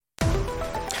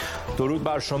درود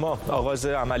بر شما. آغاز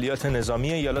عملیات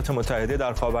نظامی ایالات متحده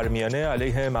در خاورمیانه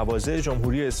علیه مواضع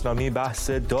جمهوری اسلامی بحث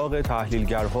داغ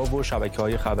تحلیلگرها و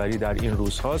شبکه‌های خبری در این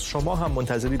روزهاست. شما هم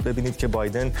منتظرید ببینید که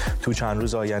بایدن تو چند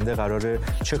روز آینده قراره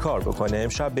چه کار بکنه.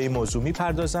 امشب به این موضوع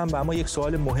میپردازم و اما یک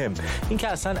سوال مهم، این که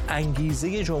اصلا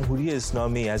انگیزه جمهوری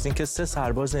اسلامی از اینکه 3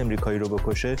 سرباز آمریکایی رو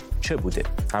بکشه چه بوده؟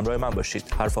 همراه من باشید.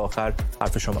 حرف آخر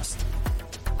حرف شماست.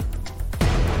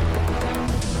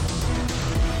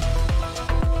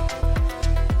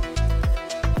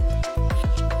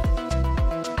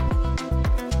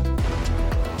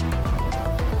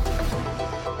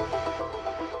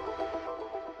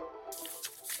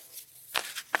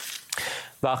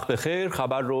 وقت بخیر.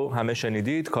 خبر رو همه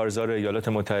شنیدید. کارزار ایالات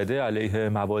متحده علیه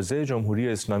مواضع جمهوری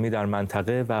اسلامی در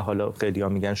منطقه و حالا خیلی‌ها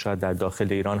میگن شاید در داخل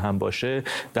ایران هم باشه،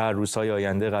 در روزهای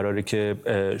آینده قراره که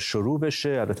شروع بشه.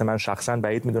 البته من شخصا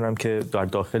بعید میدونم که در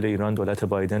داخل ایران دولت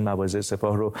بایدن مواضع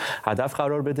سپاه رو هدف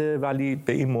قرار بده، ولی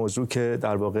به این موضوع که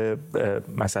در واقع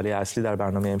مسئله اصلی در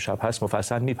برنامه امشب هست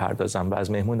مفصل میپردازم و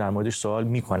از مهمون در موردش سوال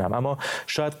میکنم. اما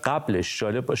شاید قبلش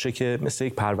جالب باشه که مثل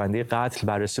یک پرونده قتل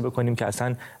بررسی بکنیم که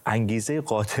اصلا انگیزه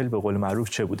قاتل به قول معروف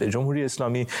چه بوده. جمهوری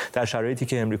اسلامی در شرایطی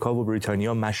که آمریکا و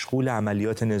بریتانیا مشغول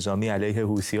عملیات نظامی علیه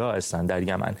حوثی‌ها هستند در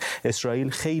یمن، اسرائیل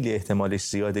خیلی احتمالش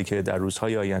زیاده که در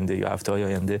روزهای آینده یا هفته‌های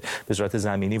آینده به صورت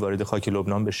زمینی وارد خاک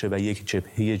لبنان بشه و یک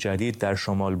جبهه جدید در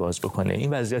شمال باز بکنه.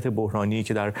 این وضعیت بحرانی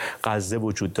که در غزه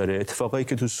وجود داره، اتفاقایی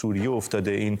که تو سوریه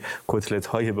افتاده، این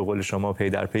کتلت‌های به قول شما پی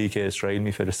در پی که اسرائیل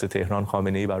میفرسته تهران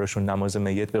خامنه‌ای براشون نماز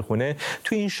میت بخونه،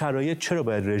 تو این شرایط چرا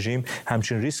باید رژیم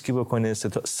همچین ریسکی بکنه،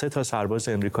 3 تا سرباز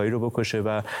آمریکایی رو بکشه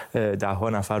و 10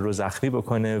 نفر رو زخمی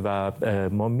بکنه؟ و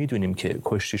ما میدونیم که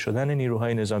کشته شدن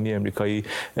نیروهای نظامی آمریکایی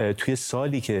توی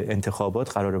سالی که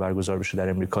انتخابات قرار برگزار بشه در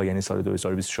آمریکا، یعنی سال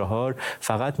 2024،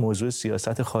 فقط موضوع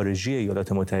سیاست خارجی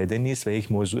ایالات متحده نیست و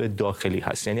یک موضوع داخلی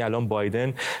هست. یعنی الان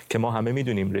بایدن که ما همه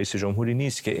میدونیم رئیس جمهوری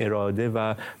نیست که اراده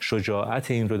و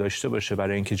شجاعت این رو داشته باشه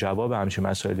برای اینکه جواب همچین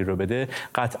مسائلی رو بده،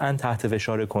 قطعا تحت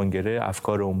فشار کنگره،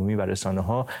 افکار عمومی و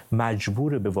رسانه‌ها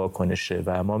مجبور به واکنشه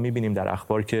و ما میبینیم در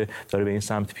اخبار که داره به این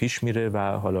سمت پیش میره و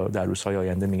حالا در روزهای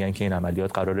آینده میگن که این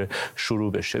عملیات قراره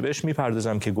شروع بشه. بهش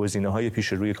میپردازم که گزینه‌های پیش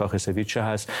روی کاخ سفید چه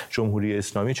هست، جمهوری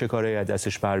اسلامی چه کاری از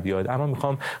دستش بر بیاد. اما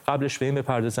میخوام قبلش به این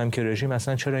بپردازم که رژیم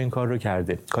اصلا چرا این کار رو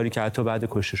کرده، کاری که حتی بعد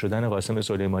کشته شدن قاسم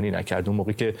سلیمانی نکرد. اون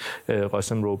موقعی که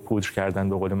قاسم رو پودر کردن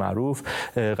به قول معروف،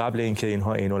 قبل اینکه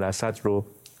اینها عین الاسد رو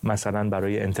مثلا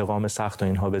برای انتقام سخت و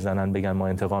اینها بزنن بگن ما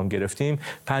انتقام گرفتیم،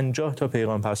 50 تا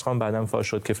پیغام پسخان بعدم فاش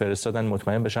شد که فرستادن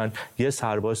مطمئن بشن یه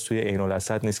سرباز توی عین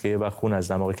الاسد نیست که یه وقت خون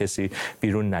از دماغ کسی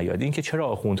بیرون نیاد. این که چرا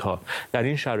آخوندها در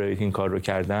این شرایط این کار رو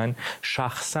کردن،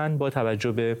 شخصا با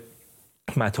توجه به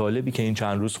مطالبی که این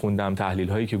چند روز خوندم، تحلیل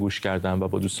هایی که گوش کردم و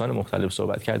با دوستان مختلف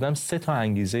صحبت کردم، 3 تا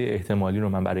انگیزه احتمالی رو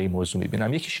من برای این موضوع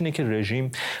میبینم. یکیش اینه که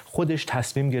رژیم خودش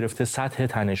تصمیم گرفته سطح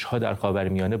تنش ها در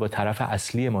خاورمیانه با طرف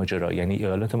اصلی ماجرا یعنی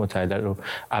ایالات متحده رو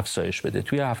افزایش بده.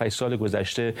 توی 7 سال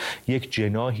گذشته یک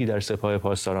جناحی در سپاه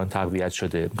پاسداران تقویت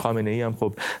شده. خامنه‌ای هم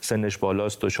خب سنش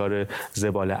بالاست، دچار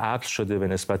زوال عقل شده به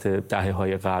نسبت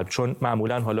دهه‌های قبل، چون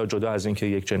معمولا حالا جدا از اینکه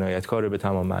یک جنایتکار به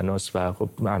تمام معناست و خب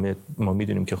ما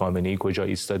میدونیم که خامنه‌ای کجا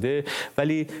ایستاده،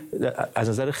 ولی از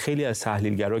نظر خیلی از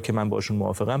تحلیلگرا که من باشون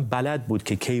موافقم، بلد بود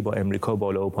که کی با امریکا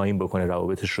بالا و پایین بکنه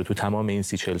روابطش رو تو تمام این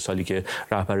 30-40 سالی که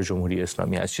رهبر جمهوری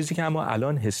اسلامی است. چیزی که اما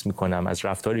الان حس می‌کنم از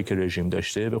رفتاری که رژیم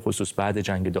داشته، به خصوص بعد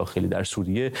جنگ داخلی در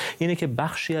سوریه، اینه که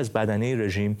بخشی از بدنه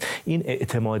رژیم این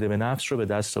اعتماد به نفس رو به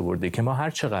دست آورده که ما هر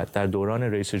چقدر در دوران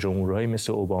رئیس جمهورهای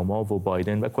مثل اوباما و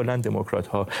بایدن و کلا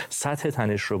دموکرات‌ها سطح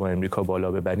تنش رو با امریکا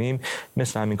بالا ببریم،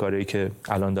 مثل همین کاری که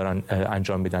الان دارن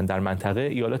انجام میدن در منطقه،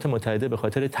 ایالات متحده به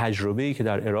خاطر تجربه‌ای که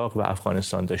در عراق و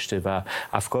افغانستان داشته و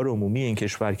افکار عمومی این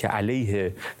کشور که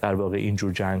علیه در واقع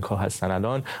اینجور جنگ‌ها هستن،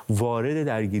 الان وارد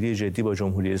درگیری جدی با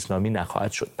جمهوری اسلامی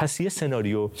نخواهد شد. پس یه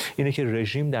سناریو اینه که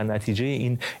رژیم در نتیجه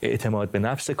این اعتماد به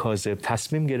نفس کاذب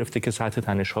تصمیم گرفته که سطح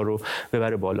تنش‌ها رو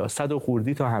ببره بالا. 100 و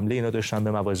خوردی تا حمله اینا داشتن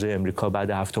به مواضع آمریکا بعد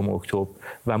 7 اکتبر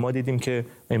و ما دیدیم که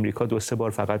امریکا 2-3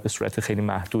 بار فقط به صورت خیلی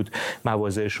محدود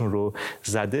مواضعشون رو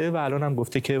زده و الان هم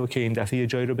گفته که اوکی این دفعه یه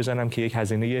جایی رو بزنم که یک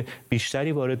هزینه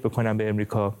بیشتری وارد بکنم به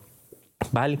امریکا،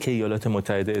 بلکه ایالات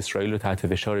متحده اسرائیل رو تحت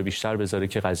فشار بیشتر بذاره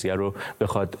که قضیه رو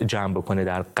بخواد جمع بکنه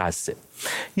در غزه.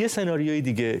 یه سناریوی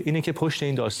دیگه اینه که پشت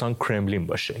این داستان کرملین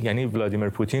باشه، یعنی ولادیمیر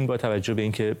پوتین با توجه به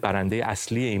اینکه برنده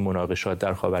اصلی این مناقشات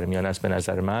در خاورمیانه است. به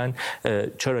نظر من،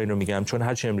 چرا اینو میگم؟ چون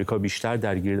هرچی امریکا بیشتر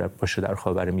درگیر باشه در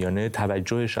خاورمیانه،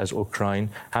 توجهش از اوکراین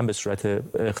هم به صورت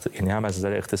یعنی هم از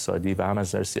نظر اقتصادی و هم از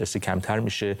نظر سیاسی کمتر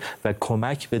میشه و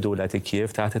کمک به دولت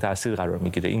کیف تحت تاثیر قرار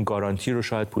میگیره. این گارانتی رو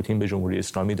شاید پوتین به جمهوری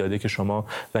اسلامی داده که شما شما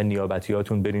و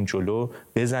نیابتیاتون برین جلو،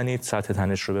 بزنید، سطح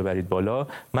تنش رو ببرید بالا.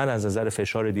 من از نظر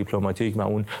فشار دیپلماتیک و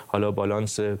اون حالا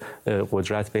بالانس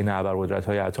قدرت بین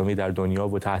ابرقدرت‌های اتمی در دنیا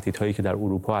و تهدیدهایی که در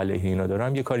اروپا علیه اینا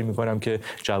دارم یه کاری میکنم که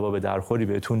جواب درخوری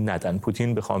بهتون ندن.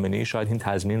 پوتین به خامنه‌ای شاید این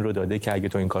تضمین رو داده که اگه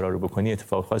تو این کارا رو بکنی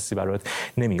اتفاق خاصی برات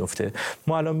نمیفته.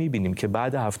 ما الان میبینیم که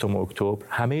بعد 7 اکتبر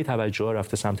همه توجه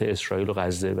رفته سمت اسرائیل و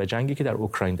غزه و جنگی که در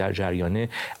اوکراین در جریانه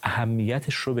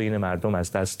اهمیتش رو بین مردم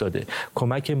از دست داده.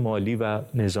 کمک مالی و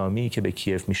نظامی که به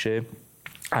کیف میشه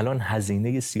الان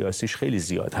هزینه سیاسیش خیلی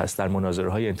زیاد هست. در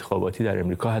مناظره‌های انتخاباتی در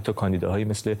امریکا حتی کاندیداهای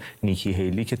مثل نیکی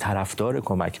هیلی که طرفدار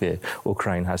کمک به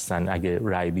اوکراین هستن اگه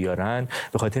رأی بیارن،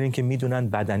 به خاطر اینکه میدونن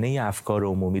بدنه افکار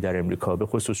عمومی در امریکا به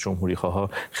خصوص جمهوری‌خواها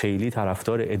خیلی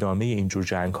طرفدار ادامه اینجور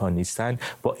جنگ‌ها نیستن،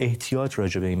 با احتیاط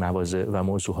راجع به این مواضع و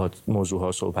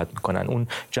موضوعها صحبت میکنن. اون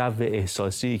جو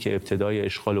احساسی که ابتدای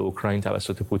اشغال اوکراین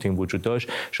توسط پوتین وجود داشت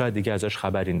شاید دیگه ازش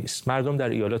خبری نیست. مردم در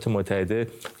ایالات متحده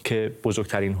که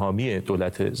بزرگترین حامی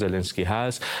دولت زلنسکی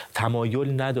هست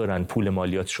تمایل ندارن پول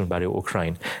مالیاتشون برای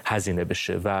اوکراین هزینه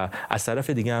بشه و از طرف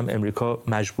دیگه هم امریکا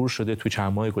مجبور شده تو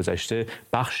چند ماه گذشته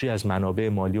بخشی از منابع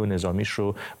مالی و نظامیش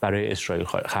رو برای اسرائیل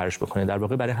خرج بکنه. در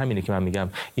واقع برای همینه که من میگم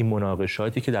این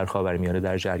مناقشاتی که در خاورمیانه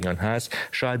در جریان هست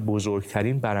شاید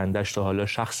بزرگترین برندش تا حالا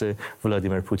شخص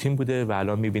ولادیمیر پوتین بوده و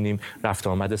الان میبینیم رفت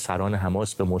آمد سران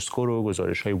حماس به مسکو رو،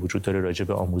 گزارش‌های وجود داره راجع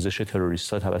به آموزش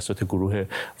تروریست‌ها توسط گروه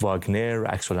واگنر،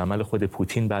 عکس‌العمل خود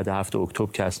پوتین بعد 7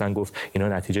 اکتبر که اصلا گفت اینا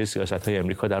نتیجه سیاست‌های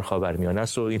آمریکا در خاورمیانه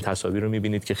است و این تصاویر رو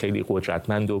می‌بینید که خیلی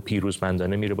قدرتمند و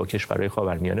پیروزمندانه میره با کشورهای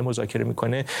خاورمیانه مذاکره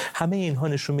میکنه. همه اینها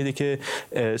نشون میده که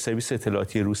سرویس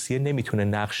اطلاعاتی روسیه نمیتونه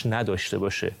نقش نداشته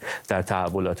باشه در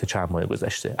تحولات چند ماه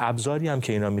گذشته. ابزاری هم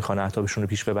که اینا میخوان اهدافشون رو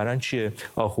پیش ببرن چیه؟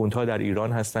 آخوندها در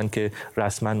ایران هستن که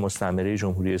رسما مستعمره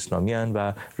جمهوری اسلامی ان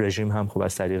و رژیم هم خب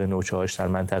از طریق نوچه‌هاش در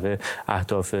منطقه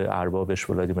اهداف اربابش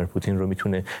ولادیمیر پوتین رو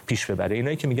میتونه پیش ببره.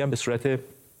 اینایی که میگم به صورت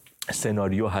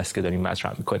سناریو هست که داریم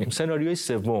مطرح می‌کنیم. سناریوی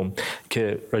سوم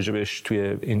که راجبش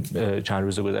توی این چند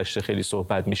روز گذشته خیلی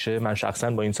صحبت میشه، من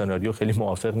شخصا با این سناریو خیلی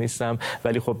موافق نیستم،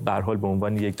 ولی خب به هر حال به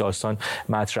عنوان یک داستان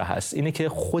مطرح هست. اینه که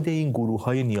خود این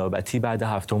گروه‌های نیابتی بعد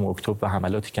 7 اکتبر و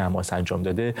حملاتی که حماس انجام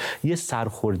داده یه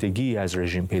سرخوردگی از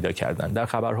رژیم پیدا کردن. در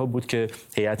خبرها بود که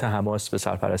هیئت حماس به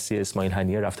سرپرستی اسماعیل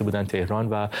هنیه رفته بودن تهران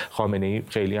و خامنه‌ای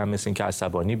خیلی هم مثل اینکه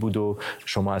عصبانی بود و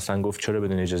شما اصلا گفت چرا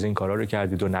بدون اجازه این کارا رو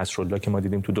کردید و نصرالله که ما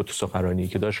دیدیم تو سخنرانی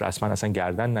که داشت رسما اصلا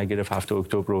گردن نگرفت 7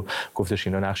 اکتبر رو، گفتش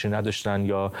اینا نقشی نداشتن.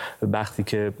 یا وقتی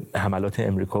که حملات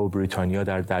امریکا و بریتانیا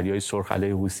در دریای سرخ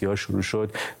علیه حوثی‌ها شروع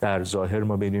شد، در ظاهر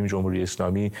ما ببینیم جمهوری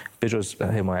اسلامی به جز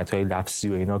حمایت‌های لفظی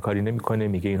و اینا کاری نمی‌کنه،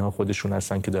 میگه اینها خودشون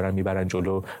هستن که دارن میبرن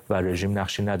جلو و رژیم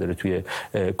نقشی نداره توی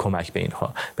کمک به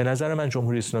اینها. به نظر من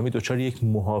جمهوری اسلامی دچار یک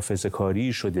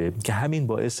محافظه‌کاری شده که همین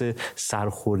باعث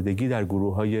سرخوردگی در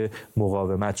گروه‌های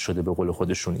مقاومت شده. به قول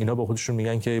خودشون اینا با خودشون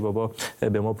میگن که ای بابا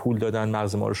به ما پول دادن،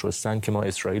 مغز ما رو شستن که ما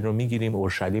اسرائیل رو میگیریم،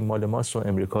 اورشلیم مال ماست و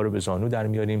امریکا رو به زانو در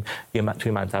میاریم،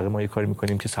 توی منطقه ما یه کاری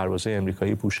میکنیم که سربازای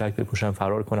امریکایی پوشک بپوشن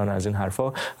فرار کنن از این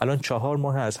حرفا. الان 4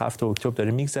 ماه از 7 اکتبر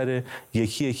داره میگذره،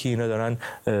 یکی یکی اینا دارن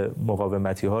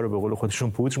مقاومتی ها رو به قول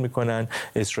خودشون پودر میکنن.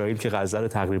 اسرائیل که غزه رو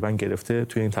تقریبا گرفته،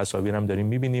 توی این تصاویر هم داریم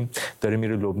میبینیم داره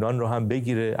میره لبنان رو هم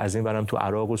بگیره، از این برم تو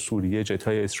عراق و سوریه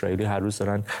جت‌های اسرائیلی هر روز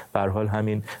دارن به هر حال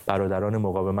همین برادران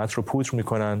مقاومت رو پودر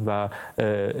میکنن و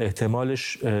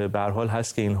احتمالش به هر حال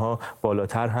هست که اینها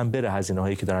بالاتر هم بره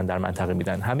هزینه‌هایی که دارن در منطقه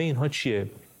میدن. همه اینها چیه؟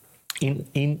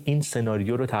 این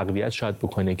سناریو رو تقویت شاید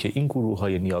بکنه که این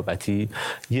گروه‌های نیابتی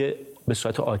به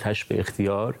صورت آتش به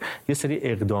اختیار یه سری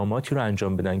اقداماتی رو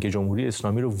انجام بدن که جمهوری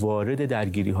اسلامی رو وارد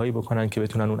درگیری‌هایی بکنن که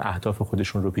بتونن اون اهداف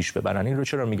خودشون رو پیش ببرن. این رو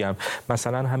چرا میگم؟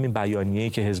 مثلا همین بیانیه‌ای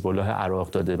که حزب الله عراق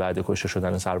داده بعد کشته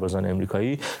شدن سربازان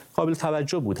آمریکایی قابل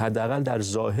توجه بود. حداقل در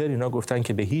ظاهر اینا گفتن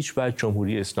که به هیچ وجه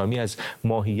جمهوری اسلامی از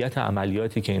ماهیت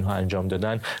عملیاتی که اینها انجام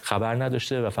دادن خبر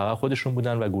نداشته و فقط خودشون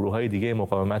بودن و گروه‌های دیگه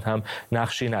مقاومت هم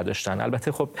نقشی نداشتن.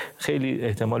 البته خب خیلی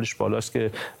احتمالش بالاست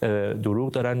که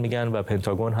دروغ دارن میگن و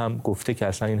پنتاگون هم گفته که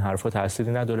اصلا این حرفا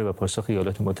تأثیری نداره و پاسخ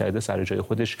ایالات متحده سر جای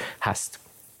خودش هست.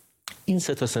 این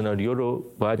 3 سناریو رو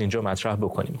باید اینجا مطرح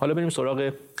بکنیم. حالا بریم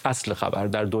سراغ اصل خبر.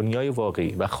 در دنیای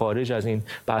واقعی و خارج از این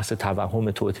بحث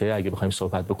توهم توطئه اگه بخوایم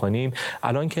صحبت بکنیم،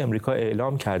 الان که امریکا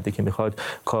اعلام کرده که میخواد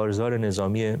کارزار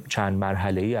نظامی چند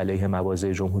مرحله‌ای علیه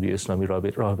مواضع جمهوری اسلامی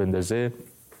راه بندازه،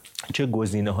 چه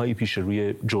گزینه‌هایی پیش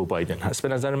روی جو بایدن هست. به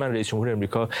نظر من رئیس جمهور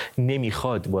آمریکا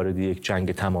نمیخواد وارد یک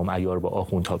جنگ تمام عیار با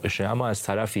آخوندها بشه، اما از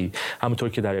طرفی همونطور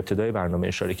که در ابتدای برنامه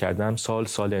اشاره کردم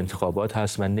سال انتخابات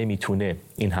هست و نمیتونه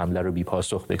این حمله رو بی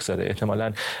پاسخ بگذاره.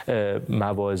 احتمالاً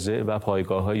مواضع و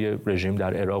پایگاه‌های رژیم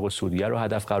در عراق و سوریه رو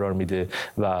هدف قرار میده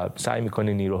و سعی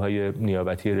میکنه نیروهای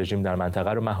نیابتی رژیم در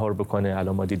منطقه رو مهار بکنه.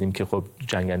 الان ما دیدیم که خب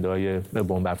جنگنده‌های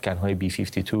بمب افکن‌های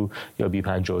B-52 یا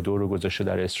B-52 رو گذاشته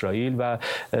در اسرائیل و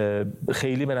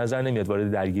خیلی به نظر نمیاد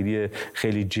وارد درگیری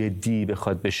خیلی جدی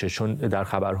بخواد بشه، چون در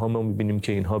خبرها ما می‌بینیم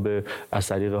که اینها از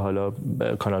طریق حالا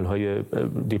کانال‌های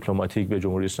دیپلماتیک به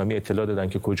جمهوری اسلامی اطلاع دادن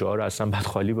که کجاها رو اصلا بعد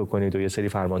خالی بکنید و یه سری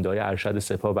فرمانده‌های ارشد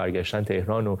سپاه برگشتن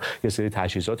تهران و یه سری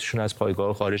تجهیزاتشون از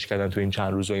پایگاه خارج کردن تو این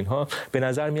چند روز و اینها. به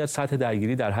نظر میاد سطح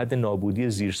درگیری در حد نابودی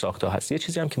زیرساخت‌ها هست. یه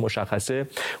چیزی هم که مشخصه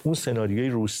اون سناریوی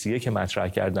روسیه که مطرح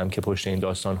کردم که پشت این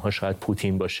داستان‌ها شاید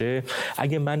پوتین باشه.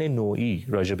 اگه من نوعی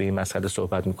راجع به این مسئله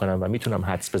صحبت می‌کنم و میتونم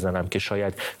حدس بزنم که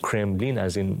شاید کرملین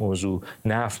از این موضوع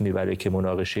نفع میبره که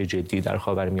مناقشه جدی در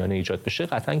خاورمیانه ایجاد بشه،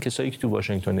 قطعا کسایی که تو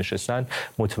واشنگتن نشستن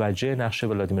متوجه نقش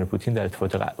ولادیمیر پوتین در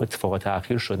اتفاقات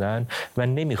اخیر شدن و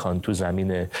نمیخوان تو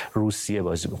زمین روسیه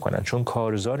بازی بکنن، چون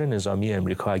کارزار نظامی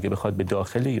آمریکا اگه بخواد به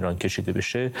داخل ایران کشیده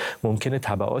بشه ممکنه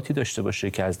تبعاتی داشته باشه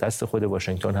که از دست خود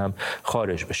واشنگتن هم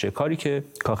خارج بشه. کاری که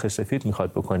کاخ سفید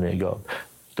میخواد بکنه یا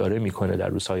داره میکنه در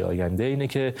روزهای آینده اینه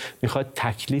که میخواد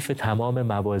تکلیف تمام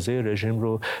مواضع رژیم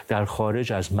رو در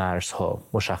خارج از مرزها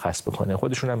مشخص بکنه.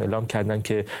 خودشون هم اعلام کردن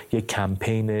که یک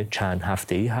کمپین چند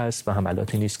هفته‌ای هست و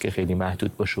حملاتی نیست که خیلی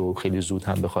محدود باشه و خیلی زود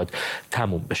هم بخواد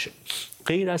تموم بشه.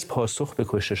 غیر از پاسخ به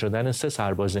کشته شدن 3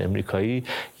 سرباز آمریکایی،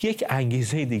 یک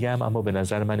انگیزه دیگه هم اما به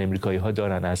نظر من آمریکایی‌ها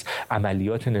دارن از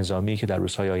عملیات نظامی که در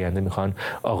روزهای آینده میخوان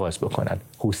آغاز بکنن.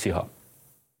 حوثی‌ها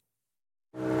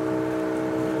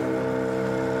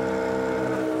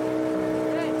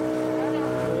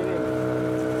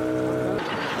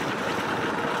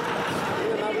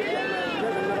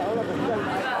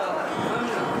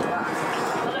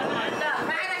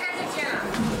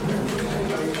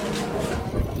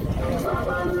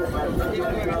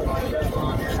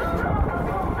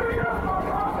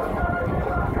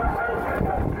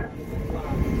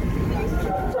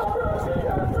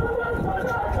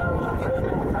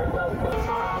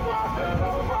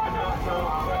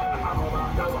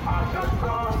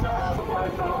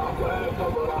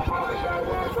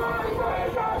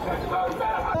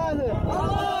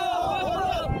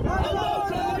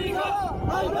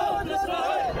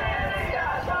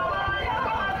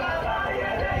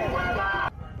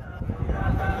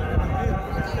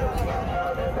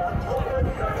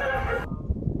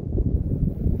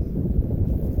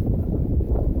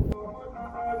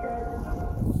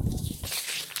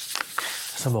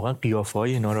واقعا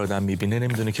قیافه‌های اینا رو آدم می‌بینه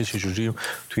نمیدونه که چجوری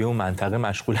توی اون منطقه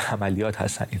مشغول عملیات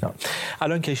هستن اینا.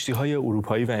 الان کشتی‌های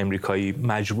اروپایی و آمریکایی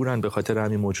مجبورن به خاطر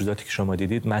همین موجوداتی که شما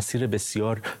دیدید مسیر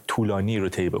بسیار طولانی رو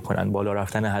طی بکنن. بالا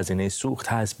رفتن هزینه سوخت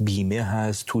هست، بیمه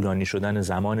هست، طولانی شدن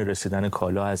زمان رسیدن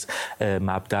کالا از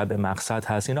مبدأ به مقصد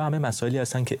هست. اینا همه مسائلی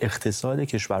هستن که اقتصاد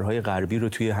کشورهای غربی رو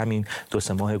توی همین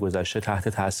 2-3 ماه گذشته تحت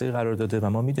تاثیر قرار داده و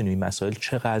ما می‌دونیم این مسائل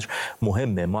چقدر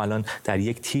مهمه. ما الان در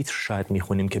یک تیتر شاید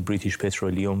می‌خونیم که بریتیش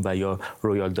پترولیوم و یا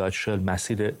رویال داچ شل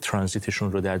مسیر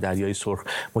ترانزیتشون رو در دریای سرخ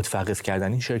متوقف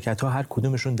کردن. این شرکت‌ها هر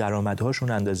کدومشون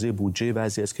درآمدهاشون اندازه بودجه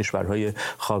بعضی از کشورهای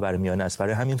خاورمیانه است.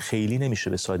 برای همین خیلی نمیشه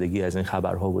به سادگی از این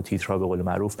خبرها و تیترها به قول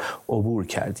معروف عبور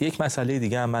کرد. یک مسئله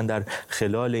دیگه هم من در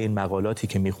خلال این مقالاتی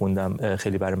که می‌خوندم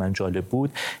خیلی برای من جالب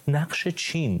بود، نقش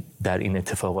چین در این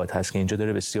اتفاقات هست که اینجا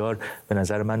داره بسیار به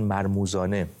نظر من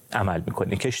مرموزانه عمل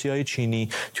میکنه. کشتی‌های چینی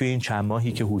توی این چند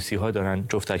ماهی که حوثی‌ها دارن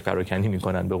جفتک پراکنی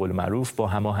میکنن به قول معروف، با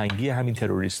هماهنگی همین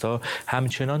تروریست‌ها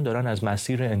همچنان دارن از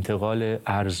مسیر انتقال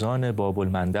ارزان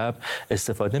باب‌المندب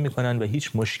استفاده میکنن و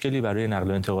هیچ مشکلی برای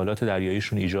نقل و انتقالات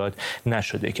دریاییشون ایجاد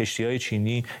نشده. کشتی‌های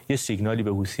چینی یه سیگنالی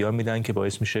به حوثی‌ها میدن که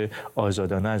باعث میشه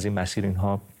آزادانه از این مسیر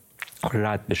اینها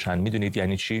رد بشن. میدونید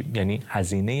یعنی چی؟ یعنی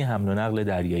هزینه حمل و نقل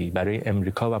دریایی برای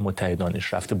امریکا و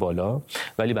متحدانش رفته بالا،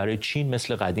 ولی برای چین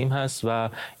مثل قدیم هست و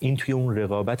این توی اون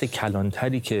رقابت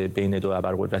کلانتری که بین دو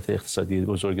ابرقدرت اقتصادی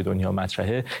بزرگ دنیا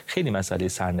مطرحه خیلی مسئله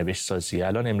سرنوشت سازیه.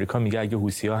 الان امریکا میگه اگه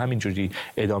حوثی‌ها همینجوری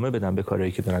ادامه بدن به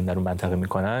کارهایی که دارن در اون منطقه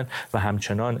میکنن و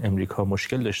همچنان امریکا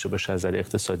مشکل داشته باشه از نظر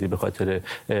اقتصادی به خاطر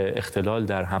اختلال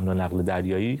در حمل و نقل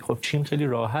دریایی، خب چین خیلی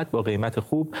راحت با قیمت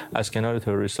خوب از کنار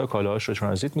تروریست‌ها کالاهاش رو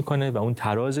ترانزیت میکنه و اون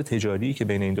تراز تجاری که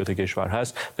بین این دو تا کشور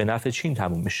هست به نفع چین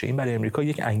تموم میشه. این برای امریکا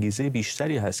یک انگیزه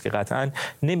بیشتری هست که قطعاً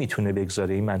نمیتونه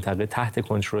بگذاره این منطقه تحت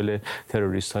کنترل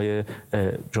تروریست‌های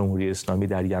جمهوری اسلامی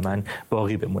در یمن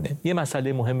باقی بمونه. یه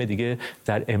مسئله مهم دیگه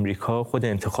در امریکا خود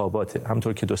انتخابات.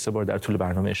 همونطور که 2-3 بار در طول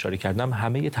برنامه اشاره کردم،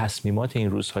 همه تصمیمات این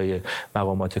روزهای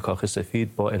مقامات کاخ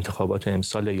سفید با انتخابات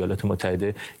امسال ایالات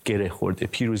متحده گره خورده.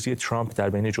 پیروزی ترامپ در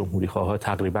بین جمهوری‌خواها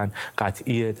تقریباً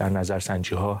قطعیه. در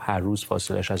نظرسنجی‌ها هر روز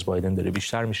فاصله‌اش از بایدن داره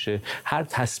بیشتر میشه. هر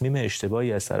تصمیم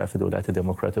اشتباهی از طرف دولت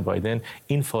دموکرات بایدن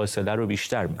این فاصله رو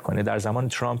بیشتر میکنه. در زمان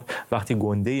ترامپ وقتی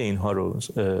گنده اینها رو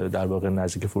در واقع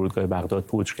نزدیک فرودگاه بغداد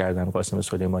پودر کردن قاسم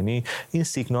سلیمانی، این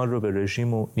سیگنال رو به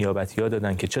رژیم و نیابتی‌ها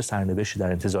دادن که چه سرنوشتی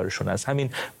در انتظارشون است. همین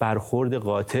برخورد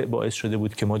قاطع باعث شده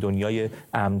بود که ما دنیای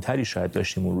امن‌تری شاید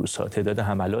داشتیم اون روزها. تعداد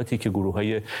حملاتی که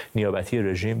گروه‌های نیابتی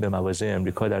رژیم به مواضع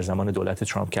آمریکا در زمان دولت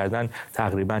ترامپ کردن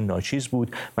تقریبا ناچیز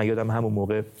بود. من یادم همون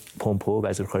موقع پومپئو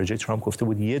وزیر خارجه ترامپ گفته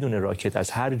بود یه دونه راکت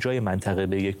از هر جای منطقه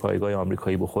به یک پایگاه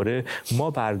آمریکایی بخوره،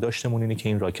 ما برداشتمون اینه که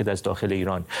این راکت از داخل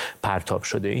ایران پرتاب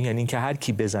شده. این یعنی اینکه هر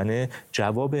کی بزنه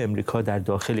جواب امریکا در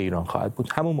داخل ایران خواهد بود.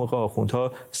 همون موقع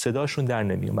آخوندها صداشون در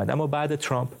نمی اومد، اما بعد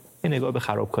ترامپ یه نگاه به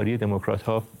خرابکاری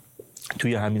دموکرات‌ها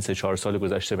توی همین 3-4 سال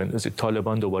گذشته بندازید.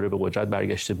 طالبان دوباره به قدرت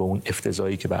برگشته با اون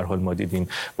افتضاحی که به هر حال ما دیدیم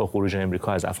با خروج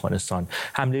امریکا از افغانستان.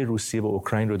 حمله روسیه به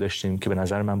اوکراین رو داشتیم که به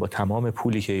نظر من با تمام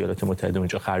پولی که ایالات متحده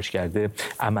اونجا خرج کرده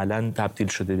عملاً تبدیل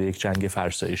شده به یک جنگ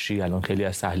فرسایشی. الان خیلی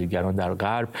از تحلیلگران در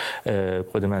غرب،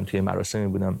 خود من توی مراسمی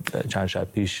بودم چند شب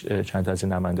پیش، چند تا از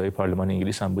نمایندگان پارلمان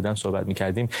انگلیس هم بودن، صحبت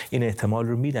می‌کردیم، این احتمال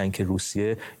رو میدن که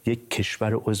روسیه یک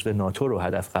کشور عضو ناتو رو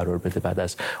هدف قرار بده بعد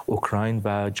از اوکراین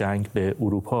و جنگ به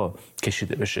اروپا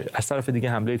کشیده بشه. از طرف دیگه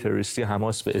حمله تروریستی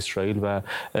حماس به اسرائیل و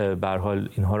به هر حال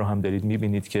اینها رو هم دارید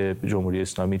می‌بینید که جمهوری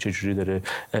اسلامی چجوری داره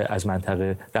از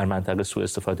در منطقه سوء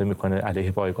استفاده میکنه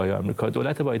علیه پایگاه آمریکا.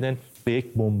 دولت بایدن به یک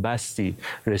بنبستی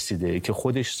رسیده که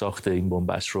خودش ساخته این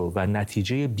بنبست رو و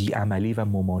نتیجه بی‌عملی و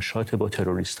مماشات با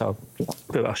تروریستا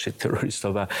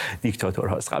و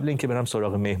دیکتاتورهاست. قبل اینکه برم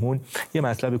سراغ مهمون، یه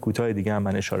مطلب کوتاه دیگه هم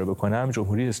من اشاره بکنم.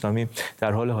 جمهوری اسلامی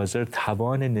در حال حاضر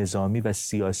توان نظامی و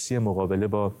سیاسی مقابله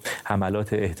با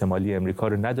حملات احتمالی امریکا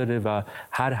رو نداره و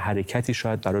هر حرکتی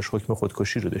شاید براش حکم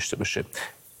خودکشی رو داشته باشه.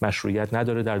 مشروعیت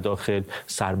نداره در داخل،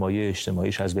 سرمایه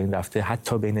اجتماعیش از بین رفته،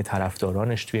 حتی بین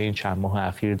طرفدارانش. توی این چند ماه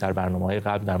اخیر در برنامه‌های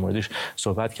قبل در موردش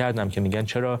صحبت کردم که میگن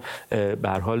چرا به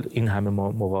هر حال این همه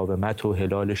مقاومت و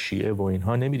هلال شیعه و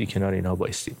اینها نمیری کنار اینها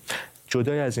وایسی.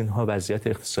 جدای از اینها وضعیت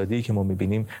اقتصادی که ما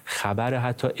می‌بینیم، خبر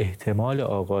حتی احتمال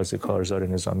آغاز کارزار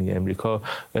نظامی امریکا،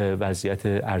 وضعیت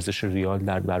ارزش ریال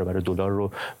در برابر دلار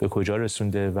رو به کجا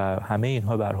رسونده و همه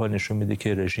اینها به هر حال نشون میده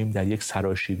که رژیم در یک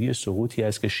سراشیبی سقوطی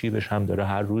است که شیبش هم داره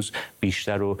هر روز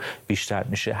بیشتر و بیشتر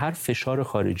میشه. هر فشار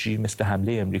خارجی مثل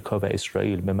حمله امریکا و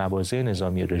اسرائیل به مواضع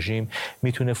نظامی رژیم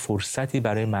میتونه فرصتی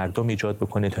برای مردم ایجاد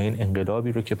بکنه تا این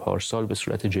انقلابی رو که پارسال به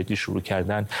صورت جدی شروع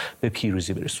کردن به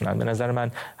پیروزی برسونن. به نظر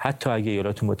من حتی اگه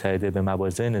ایالات متحده به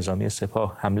مواضع نظامی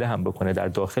سپاه حمله هم بکنه در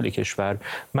داخل کشور،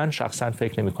 من شخصا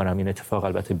فکر نمی‌کنم این اتفاق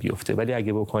البته بیفته، ولی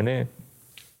اگه بکنه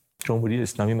جمهوری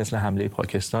اسلامی مثل حمله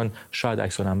پاکستان شاید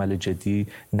عکس‌العمل جدی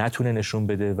نتونه نشون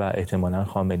بده و احتمالاً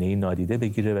خامنه‌ای نادیده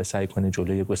بگیره و سعی کنه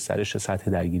جلوی گسترش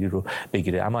سطح درگیری رو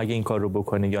بگیره. اما اگه این کار رو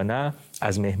بکنه یا نه،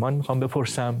 از مهمان میخوام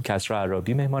بپرسم. کسرا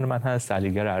عرابی مهمان من هست،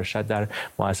 تحلیلگر ارشد در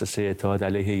مؤسسه اتحاد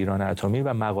علیه ایران اتمی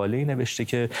و مقاله‌ای نوشته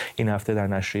که این هفته در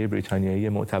نشریه بریتانیایی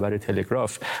معتبر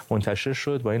تلگراف منتشر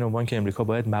شد با این عنوان که امریکا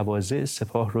باید مواضع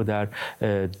سپاه رو در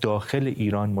داخل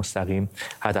ایران مستقیم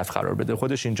هدف قرار بده.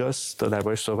 خودش اینجاست تا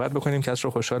دربارش صحبت بکنیم.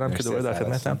 کسرا خوشحالم که دوباره در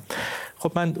خدمتم.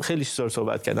 خب من خیلی چیزا رو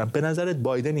صحبت کردم. به نظرت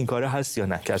بایدن این کاره هست یا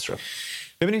نه کسرا؟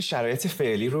 ببینید شرایط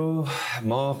فعلی رو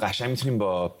ما قشنگ میتونیم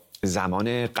با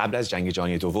زمان قبل از جنگ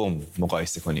جهانی دوم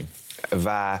مقایسه کنیم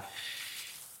و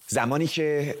زمانی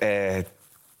که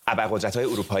ابرقدرت‌های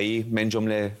اروپایی من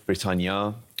جمله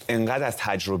بریتانیا انقدر از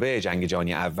تجربه جنگ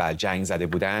جهانی اول جنگ زده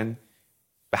بودن،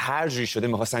 به هر جوری شده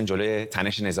می‌خواستن جلوی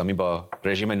تنش نظامی با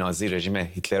رژیم نازی، رژیم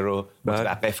هیتلر رو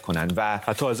متوقف کنن و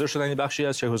حتی حاضر شدن یه بخشی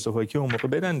از چکسلواکی اون موقع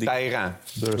بدن دیگه. دقیقاً.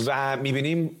 و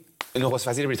می‌بینیم نخست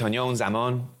وزیر بریتانیا اون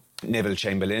زمان نیویل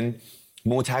چمبرلین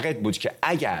معتقد بود که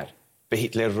اگر به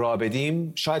هیتلر راه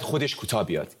بدیم شاید خودش کوتاه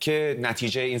بیاد، که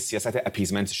نتیجه این سیاست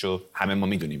اپیزمنتش رو همه ما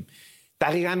میدونیم.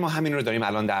 دقیقاً ما همین رو داریم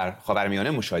الان در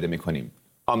خاورمیانه مشاهده میکنیم.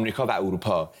 آمریکا و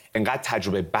اروپا انقدر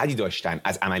تجربه بدی داشتن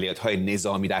از عملیات‌های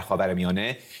نظامی در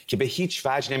خاورمیانه که به هیچ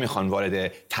وجه نمیخوان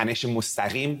وارد تنش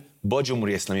مستقیم با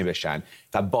جمهوری اسلامی بشن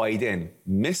و بایدن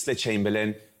مثل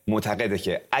چمبرلین معتقده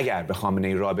که اگر به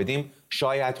خامنه‌ای راه بدیم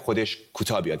شاید خودش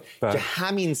کوتاه بیاد، که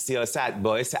همین سیاست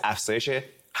باعث افزایش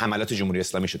حملات جمهوری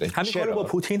اسلامی شده. همین کارو با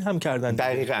پوتین هم کردن.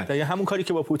 دقیقاً همون کاری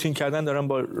که با پوتین کردن دارن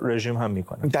با رژیم هم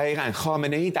میکنن. دقیقاً.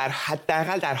 خامنه‌ای در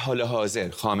حداقل در حال حاضر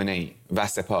خامنه‌ای و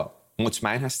سپاه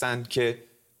مطمئن هستند که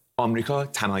آمریکا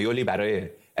تمایلی برای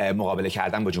مقابله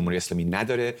کردن با جمهوری اسلامی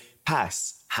نداره.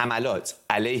 پس حملات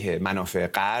علیه منافع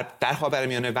غرب در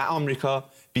خاورمیانه و آمریکا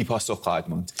بی پاسخ خواهد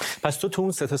ماند. پس تو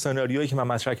اون 3 سناریویی که من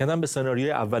مطرح کردم به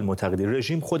سناریوی اول معتقدی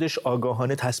رژیم خودش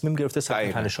آگاهانه تصمیم گرفته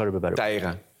سطح تنش‌ها رو ببره.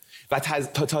 دقیقاً. و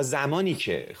تا زمانی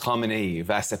که خامنه‌ای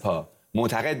و سپاه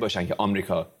معتقد باشن که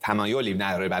آمریکا تمایلی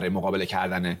نداره برای مقابله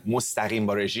کردن مستقیم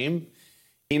با رژیم،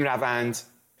 این روند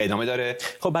ادامه داره.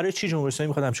 خب برای چی جمهوری اسلامی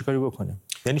میخواد همچین کاری بکنه؟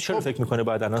 یعنی چرا فکر میکنه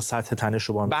باید الان سطح تنش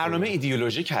رو با برنامه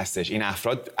ایدئولوژیک هستش. این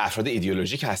افراد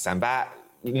ایدئولوژیک هستن و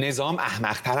نظام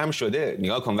احمق‌تر هم شده.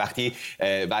 نگاه کن وقتی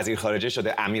وزیر خارجه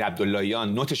شده امیر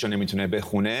عبداللهیان نوتش رو نمیتونه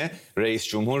بخونه، رئیس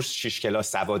جمهور 6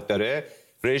 کلاس سواد داره،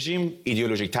 رژیم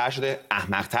ایدئولوژیک‌تر شده،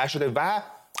 احمق‌تر شده و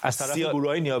از طرف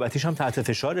گروه‌های نیابتیش هم تحت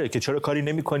فشاره که چرا کاری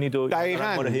نمی‌کنید و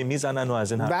ما رو میزنن و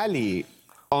از این حرف. ولی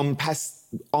پس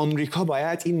آمریکا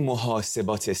باید این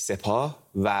محاسبات سپاه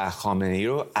و خامنه‌ای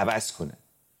رو عوض کنه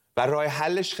و راه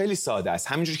حلش خیلی ساده است.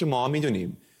 همینجوری که ما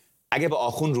میدونیم اگه به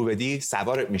آخون رو بدی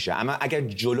سوارت میشه، اما اگر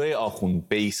جلوی آخون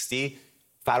بیستی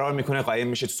فرار میکنه، قایم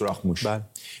میشه تو سوراخ موش.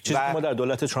 چیزی که ما در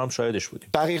دولت ترامپ شاهدش بودیم.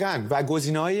 دقیقاً. و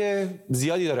گزینه‌های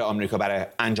زیادی داره آمریکا برای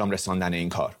انجام رساندن این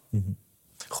کار.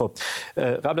 خب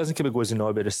قبل از اینکه به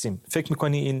گزینه‌ها برسیم، فکر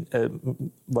می‌کنی این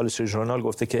وال استریت ژورنال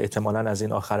گفته که احتمالاً از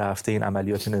این آخر هفته این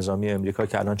عملیات نظامی آمریکا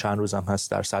که الان چند روز هم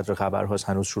هست در صدر خبرهاست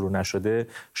هنوز شروع نشده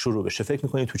شروع بشه، فکر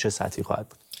می‌کنی تو چه سطحی خواهد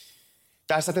بود؟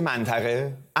 در سطح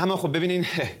منطقه. اما خب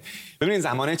ببینین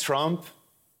زمان ترامپ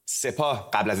سپاه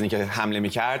قبل از اینکه حمله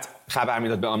می‌کرد خبر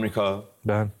میداد به آمریکا.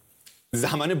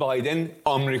 زمان بایدن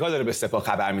آمریکا داره به سپاه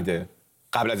خبر میده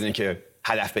قبل از اینکه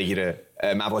هدف بگیره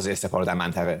مواضع سپاه رو در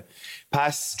منطقه.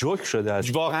 پس جوک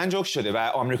شده، واقعا جوک شده و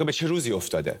آمریکا به چه روزی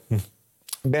افتاده.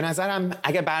 به نظرم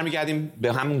اگر برمیگردیم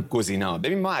به همون گزینه‌ها،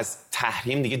 ببین ما از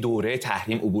تحریم دیگه دوره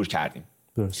تحریم عبور کردیم.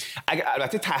 اگر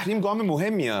البته تحریم گام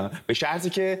مهمیه به شرطی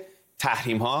که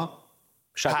تحریم‌ها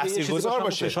تاثیرگذار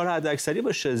باشه، فشار حداکثری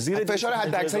باشه، زیر فشار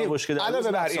حداکثری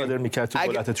علاوه بر این صادر می‌کرد تو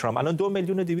دولت ترامپ. الان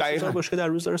 2,200,000 بشکه در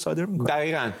روز داره صادر می‌کنه.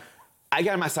 دقیقاً.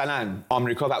 اگر مثلا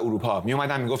آمریکا و اروپا می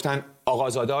اومدن میگفتن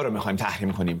آغازاده‌ها رو می‌خوایم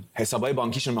تحریم کنیم، حسابای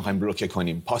بانکیشون رو می‌خوایم بلوکه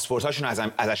کنیم، پاسپورت‌هاشون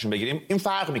رو ازشون بگیریم، این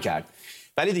فرق می‌کرد.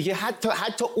 ولی دیگه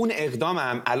حتی اون اقدام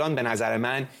هم الان به نظر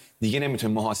من دیگه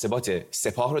نمیتونه محاسبات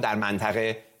سپاه رو در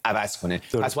منطقه عوض کنه.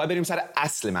 پس باید بریم سر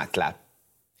اصل مطلب.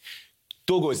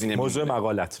 2 گزینه موضوع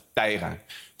مقالت. دقیقاً.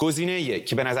 گزینه 1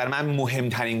 که به نظر من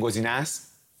مهمترین گزینه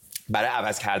است برای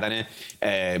عوض کردن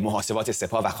محاسبات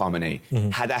سپاه و خامنه‌ای،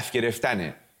 هدف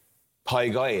گرفتن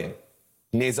پایگاه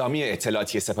نظامی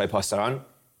اطلاعاتی سپاه پاسداران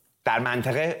در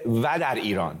منطقه و در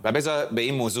ایران. و بذار به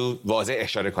این موضوع واضح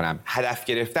اشاره کنم، هدف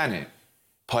گرفتن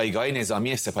پایگاه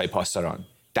نظامی سپاه پاسداران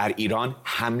در ایران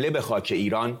حمله به خاک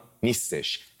ایران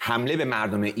نیستش، حمله به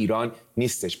مردم ایران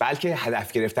نیستش، بلکه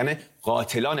هدف گرفتن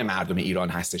قاتلان مردم ایران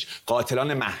هستش،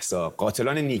 قاتلان مهسا،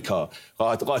 قاتلان نیکا،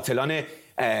 قاتلان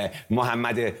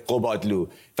محمد قبادلو.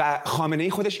 و خامنه‌ای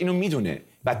خودش اینو میدونه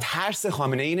و ترس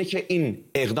خامنه‌ای اینه که این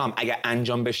اقدام اگر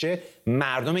انجام بشه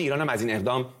مردم ایران هم از این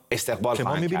اقدام استقبال خواهند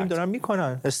کرد. ما می‌بینیم دارن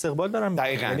میکنن، استقبال دارن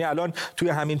میکنن. یعنی الان توی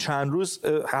همین چند روز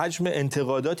حجم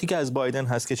انتقاداتی که از بایدن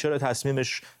هست که چرا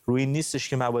تصمیمش روی این نیستش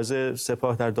که مواضع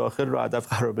سپاه در داخل رو هدف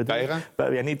قرار بده،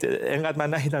 یعنی اینقدر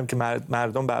من ندیدم که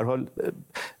مردم به هر حال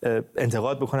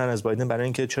انتقاد بکنن از بایدن برای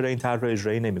اینکه چرا این طرح رو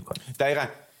اجرایی نمیکنه. دقیقاً.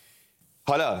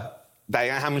 حالا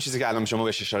دقیقاً همون چیزی که الان شما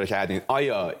بهش اشاره کردین،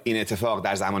 آیا این اتفاق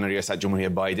در زمان ریاست جمهوری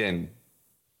بایدن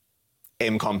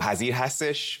امکان پذیر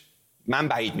هستش؟ من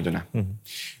بعید میدونم.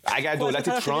 اگر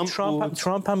دولت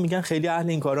ترامپ هم میگن خیلی اهل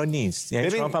این کارا نیست، یعنی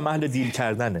ترامپ هم اهل دیل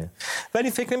کردنه،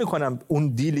 ولی فکر نمی کنم اون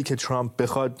دیلی که ترامپ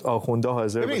بخواد آخونده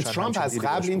حاضر باشن. ترامپ از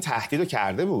قبل این تهدیدو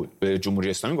کرده بود به جمهوری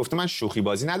اسلامی، گفته من شوخی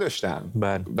بازی نداشتم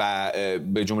و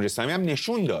به جمهوری اسلامی هم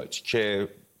نشون داد که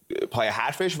پای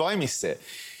حرفش وای میسته.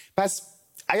 پس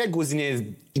اگر گزینه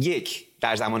 1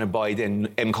 در زمان بایدن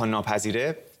امکان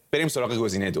ناپذیره، بریم سراغ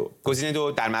گزینه 2. گزینه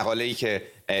 2 در مقاله‌ای که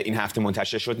این هفته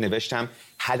منتشر شد نوشتم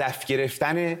هدف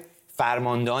گرفتن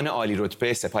فرماندهان عالی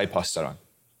رتبه سپاه پاسداران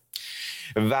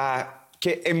و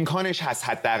که امکانش هست،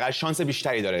 حداقل شانس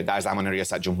بیشتری داره در زمان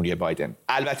ریاست جمهوری بایدن.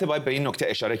 البته باید به این نکته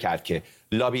اشاره کرد که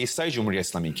لابیستای جمهوری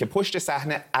اسلامی که پشت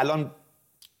صحنه الان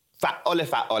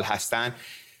فعال هستن،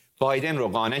 بایدن رو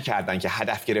قانع کردن که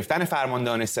هدف گرفتن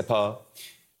فرماندهان سپاه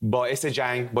باعث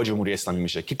جنگ با جمهوری اسلامی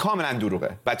میشه که کاملا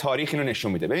دروغه و تاریخ اینو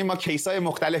نشون میده. ببین ما کیسای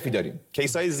مختلفی داریم،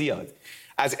 کیسای زیاد،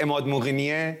 از عماد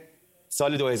موقنیه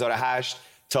سال 2008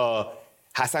 تا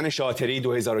حسن شاطری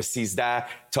 2013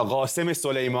 تا قاسم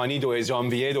سلیمانی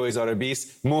ژانویه 2020،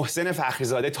 محسن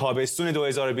فخریزاده تابستون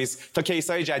 2020 تا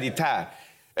کیسای جدیدتر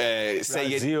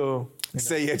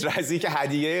سید رضی که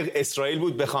هدیه اسرائیل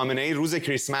بود به خامنه‌ای روز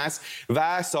کریسمس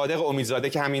و صادق امیدزاده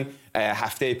که همین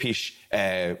هفته پیش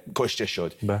کشته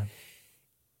شد.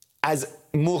 از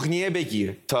مغنیه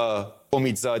بگیر تا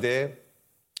امیدزاده،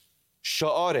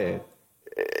 شعار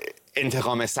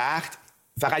انتقام سخت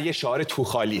فقط یه شعار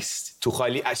توخالی است.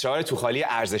 شعار توخالی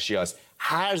ارزشی است.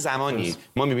 هر زمانی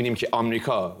ما می‌بینیم که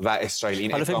آمریکا و اسرائیل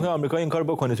این حالا فکر می‌کنم آمریکا این کار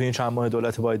بکنه تو این چند ماه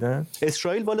دولت بایدن؟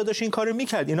 اسرائیل والا داشت این کارو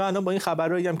می‌کرد. اینا الان با این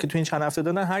خبرایی هم که تو این چند هفته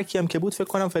دادن، هر کی هم که بود فکر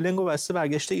کنم فلنگو بسته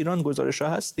برگشته ایران، گزارش‌ها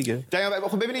هست دیگه.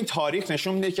 خب ببینید تاریخ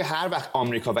نشون میده که هر وقت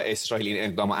آمریکا و اسرائیل این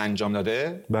اقدامو انجام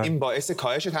داده، این باعث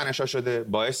کاهش تنش‌ها شده،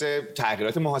 باعث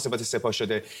تغییرات محاسبات سپاه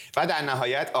شده و در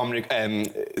نهایت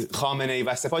خامنه‌ای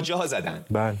و سپاه جا زدن.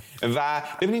 و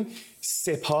ببینید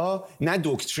سپاه نه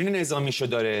دکترین نظامیشو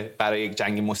داره برای یک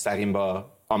جنگ مستقیم با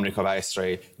آمریکا و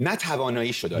اسرائیل، نه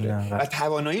تواناییشو داره و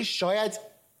توانایی شاید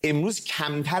امروز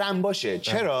کمتر هم باشه.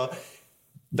 چرا؟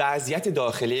 وضعیت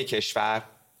داخلی کشور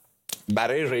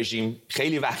برای رژیم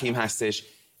خیلی وخیم هستش،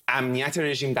 امنیت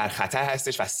رژیم در خطر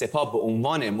هستش و سپاه به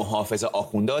عنوان محافظ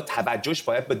آخوندا توجهش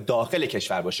باید به داخل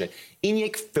کشور باشه. این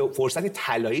یک فرصت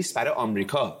طلایی است برای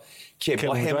آمریکا که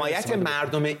با حمایت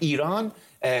مردم ایران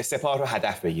سپاه رو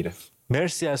هدف بگیره.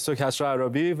 مرسی از تو کسرا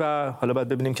عرابی و حالا باید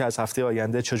ببینیم که از هفته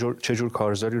آینده چجور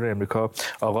کارزاری رو امریکا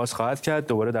آغاز خواهد کرد.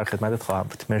 دوباره در خدمتت خواهم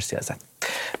بود. مرسی ازت.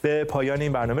 به پایان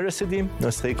این برنامه رسیدیم.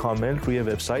 نسخه کامل روی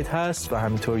وبسایت هست و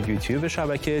همینطور یوتیوب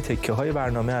شبکه. تکه‌های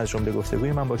برنامه از جمله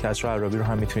گفتگوی من با کسرا عرابی رو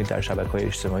هم میتونید در شبکه‌های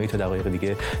اجتماعی تا دقایق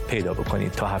دیگه پیدا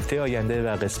بکنید. تا هفته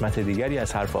آینده و قسمت دیگری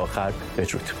از حرف آخر،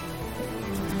 بدرود.